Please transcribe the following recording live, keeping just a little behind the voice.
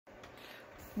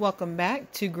Welcome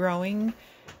back to growing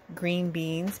green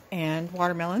beans and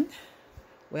watermelon.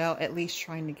 Well, at least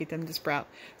trying to get them to sprout.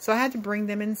 So I had to bring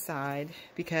them inside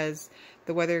because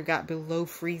the weather got below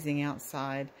freezing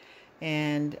outside.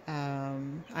 And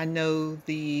I know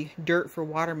the dirt for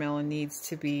watermelon needs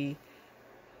to be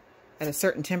at a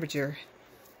certain temperature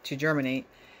to germinate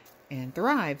and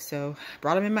thrive. So I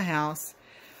brought them in my house.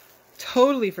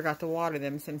 Totally forgot to water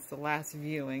them since the last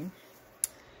viewing.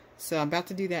 So I'm about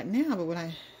to do that now, but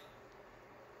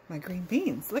my green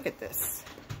beans, look at this.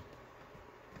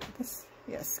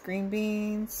 Yes, green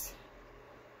beans.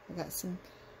 I got some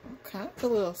all kinds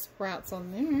of little sprouts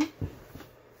on there.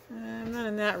 Not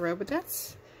in that row, but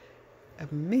that's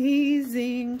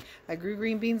amazing. I grew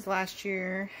green beans last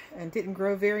year and didn't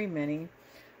grow very many.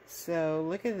 So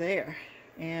look at there.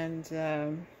 And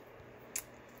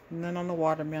none on the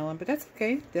watermelon, but that's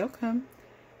okay. They'll come.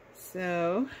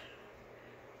 So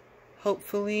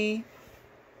hopefully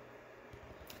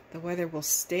the weather will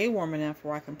stay warm enough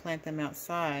where I can plant them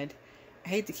outside. I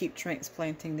hate to keep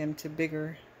transplanting them to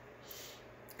bigger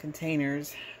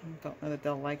containers. I don't know that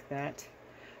they'll like that.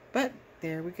 But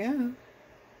there we go.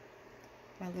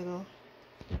 My little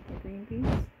green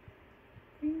beans.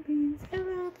 Green beans.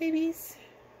 Hello, babies.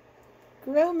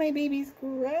 Grow, my babies,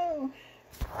 grow.